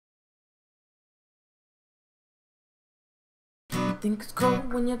think it's cool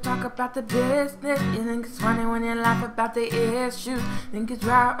when you talk about the business. You think it's funny when you laugh about the issues. Think it's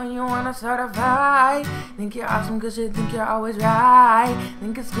right when you wanna start a fight. Think you're awesome cause you think you're always right.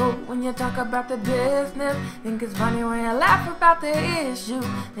 Think it's cool when you talk about the business. Think it's funny when you laugh about the issue.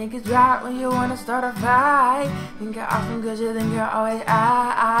 Think it's right when you wanna start a fight. Think you're awesome cause you think you're always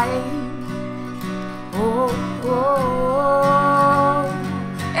right. Oh, oh, oh,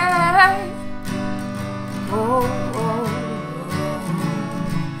 yeah. Oh, oh, yeah.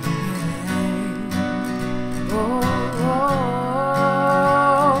 Oh,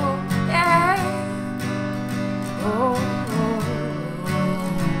 oh, yeah. Oh, oh.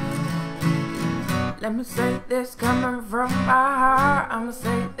 Let me say this coming from my heart. I'ma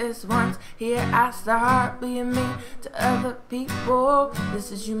say this once. Here I start being mean to other people.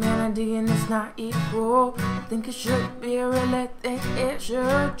 This is humanity and it's not equal. I think it should be a really thing. It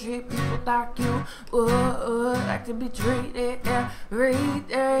should treat people like you would like to be treated every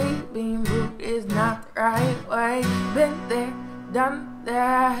day. Being rude is not the right way. Been there, done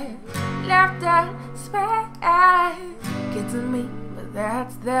that, left that space. Get to me, but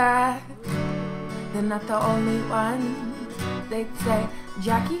that's that. They're not the only ones. They'd say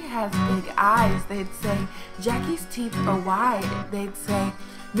Jackie has big eyes. They'd say Jackie's teeth are wide. They'd say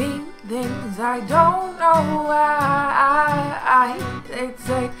mean things I don't know why. They'd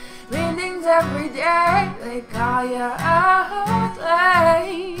say mean things every day. They call you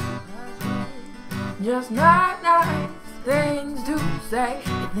ugly. Just not nice things to say.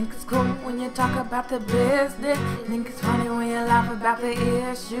 You think it's cool when you talk about the business. Think it's funny when you laugh about the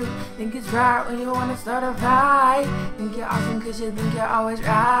issue. Think it's right when you wanna start a fight. Think you're awesome cause you think you're always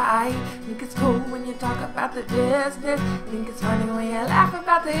right. Think it's cool when you talk about the business. Think it's funny when you laugh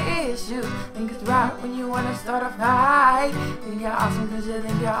about the issue. Think it's right when you wanna start a fight. Think you're awesome cause you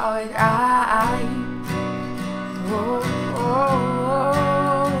think you're always right. Oh, oh,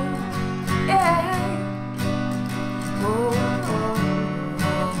 oh, yeah. Oh, oh,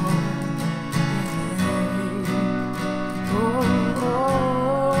 oh,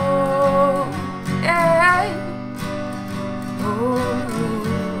 oh, yeah. Oh,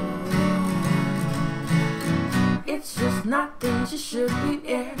 it's just not things you should be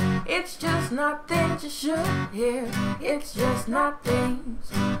here. It's just not things you should hear. It's just not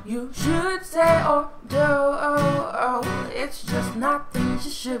things you should say or do. It's just not things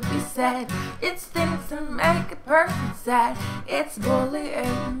you should be said. It's things that make a person sad. It's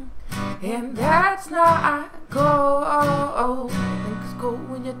bullying, and that's not cool. Think it's cool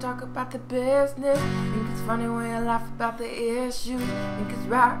when you talk about the business. Think it's funny when you laugh about the issue. Think it's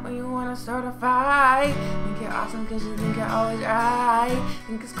right when you wanna start a fight. Think you're awesome cause you think you're always right.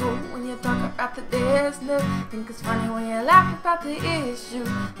 Think it's cool when you talk about the business. Think it's funny when you laugh about the issue.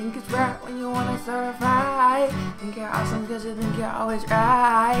 Think it's right when you wanna start a fight. Think you're awesome cause you think you're always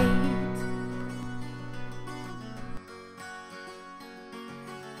right.